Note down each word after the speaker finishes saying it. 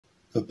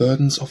The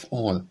Burdens of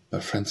All by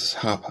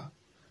Harper.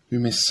 We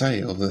may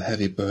sigh over the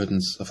heavy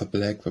burdens of the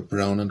black, the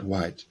brown and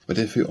white, but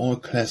if we all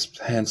clasped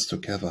hands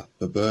together,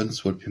 the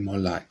burdens would be more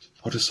light.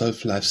 How to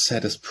solve life's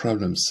saddest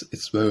problems,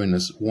 its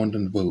weariness, want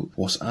and woe,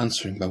 was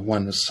answering by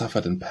one who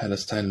suffered in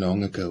Palestine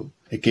long ago.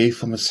 He gave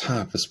from his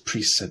heart this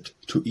precept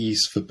to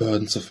ease the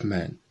burdens of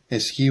men.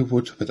 As ye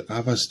would that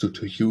others do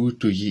to you,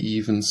 do ye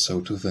even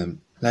so to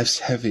them. Life's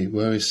heavy,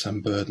 wearisome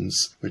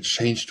burdens will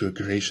change to a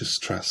gracious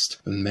trust,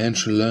 when man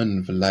shall learn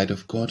in the light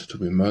of God to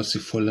be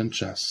merciful and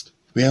just.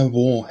 Where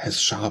war has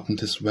sharpened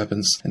his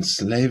weapons, and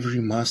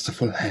slavery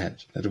masterful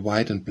hand, let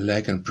white and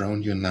black and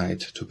brown unite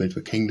to build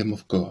the kingdom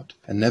of God,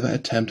 and never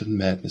attempt in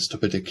madness to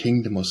build a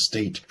kingdom or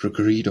state through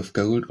greed of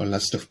gold or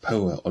lust of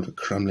power or the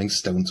crumbling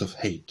stones of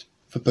hate.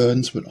 The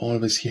burdens will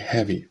always be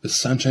heavy, the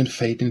sunshine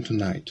fading to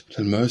night,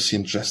 till mercy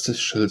and justice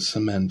shall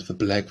cement the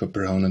black, the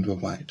brown, and the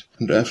white.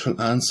 And earth shall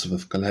answer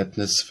with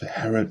gladness the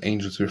herald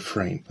angels'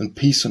 refrain, when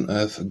peace on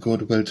earth,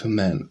 good will to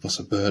men, was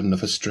the burden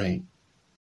of a strain.